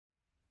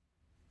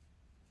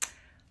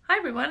Hi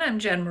everyone, I'm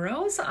Jen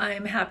Morose.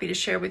 I'm happy to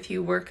share with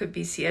you work of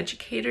BC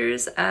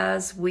educators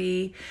as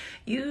we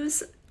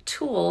use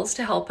tools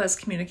to help us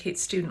communicate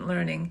student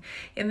learning.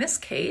 In this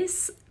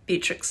case,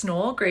 Beatrix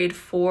Knoll, grade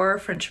 4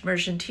 French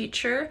immersion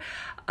teacher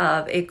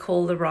of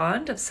Ecole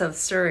Laronde of South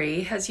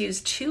Surrey, has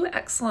used two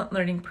excellent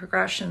learning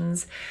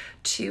progressions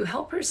to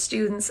help her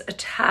students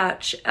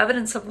attach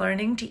evidence of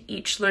learning to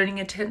each learning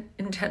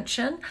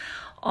intention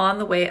on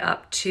the way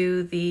up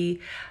to the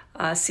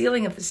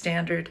ceiling of the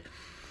standard.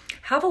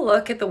 Have a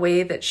look at the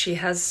way that she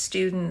has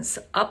students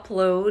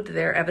upload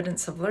their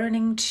evidence of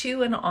learning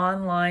to an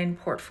online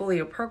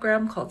portfolio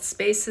program called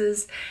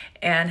Spaces,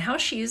 and how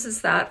she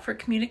uses that for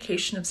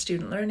communication of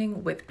student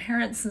learning with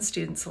parents and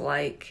students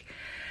alike.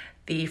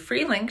 The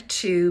free link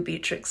to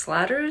Beatrix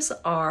Ladders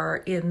are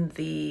in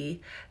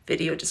the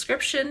video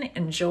description.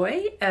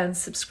 Enjoy and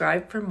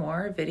subscribe for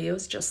more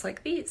videos just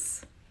like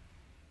these.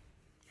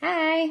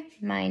 Hi,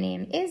 my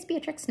name is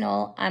Beatrix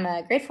Knoll. I'm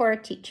a grade 4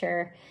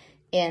 teacher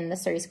in the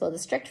Surrey School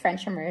District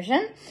French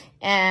immersion,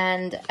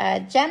 and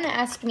Jen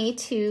asked me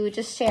to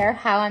just share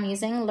how I'm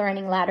using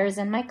learning ladders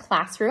in my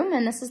classroom,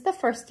 and this is the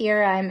first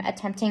year I'm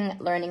attempting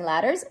learning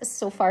ladders.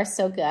 So far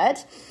so good.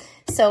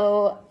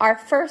 So our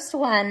first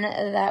one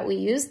that we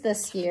used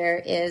this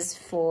year is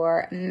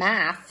for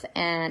math,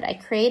 and I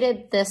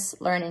created this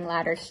learning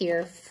ladder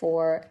here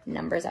for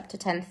numbers up to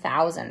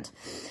 10,000.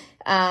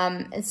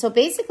 And so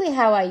basically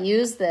how I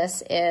use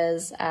this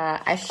is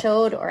I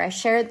shared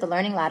the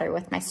learning ladder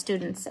with my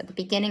students at the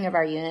beginning of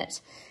our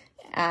unit.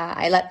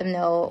 I let them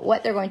know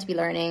what they're going to be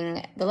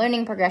learning, the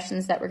learning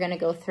progressions that we're going to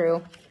go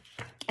through.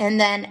 And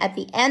then at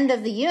the end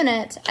of the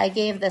unit, I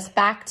gave this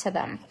back to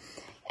them.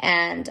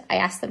 And I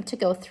asked them to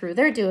go through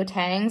their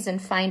duotangs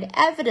and find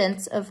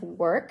evidence of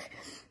work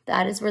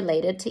that is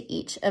related to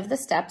each of the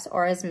steps,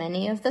 or as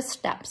many of the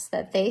steps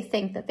that they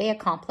think that they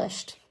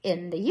accomplished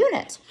in the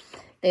unit.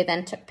 They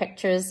then took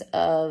pictures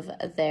of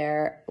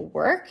their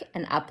work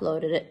and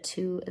uploaded it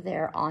to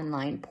their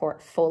online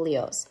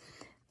portfolios.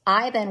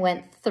 I then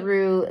went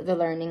through the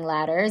learning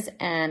ladders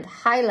and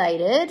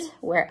highlighted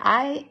where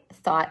I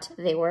thought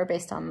they were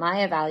based on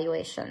my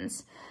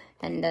evaluations,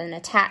 and then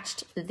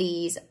attached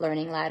these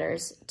learning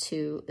ladders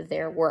to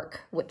their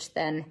work, which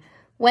then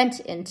went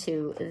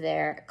into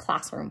their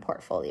classroom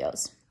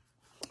portfolios.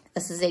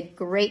 This is a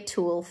great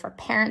tool for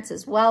parents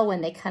as well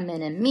when they come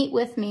in and meet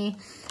with me,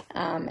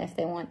 if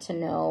they want to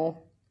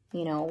know,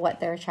 what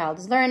their child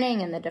is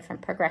learning and the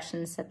different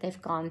progressions that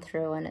they've gone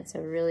through. And it's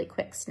a really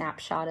quick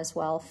snapshot as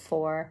well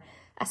for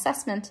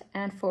assessment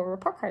and for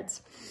report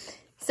cards.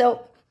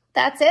 So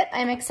that's it.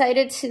 I'm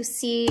excited to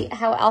see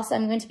how else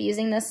I'm going to be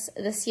using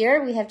this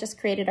year. We have just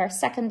created our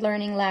second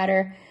learning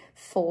ladder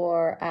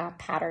for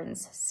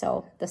patterns.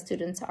 So the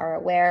students are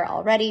aware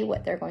already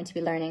what they're going to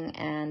be learning,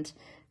 and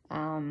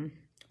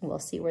we'll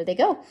see where they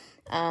go.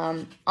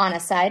 On a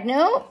side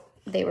note,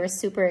 they were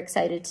super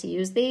excited to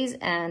use these,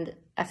 and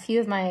a few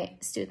of my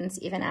students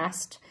even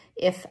asked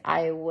if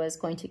I was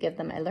going to give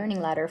them a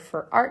learning ladder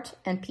for art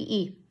and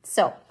PE.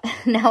 So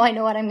now I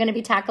know what I'm going to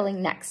be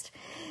tackling next.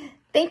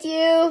 Thank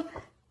you.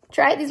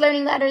 Try these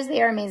learning ladders.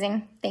 They are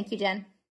amazing. Thank you, Jen.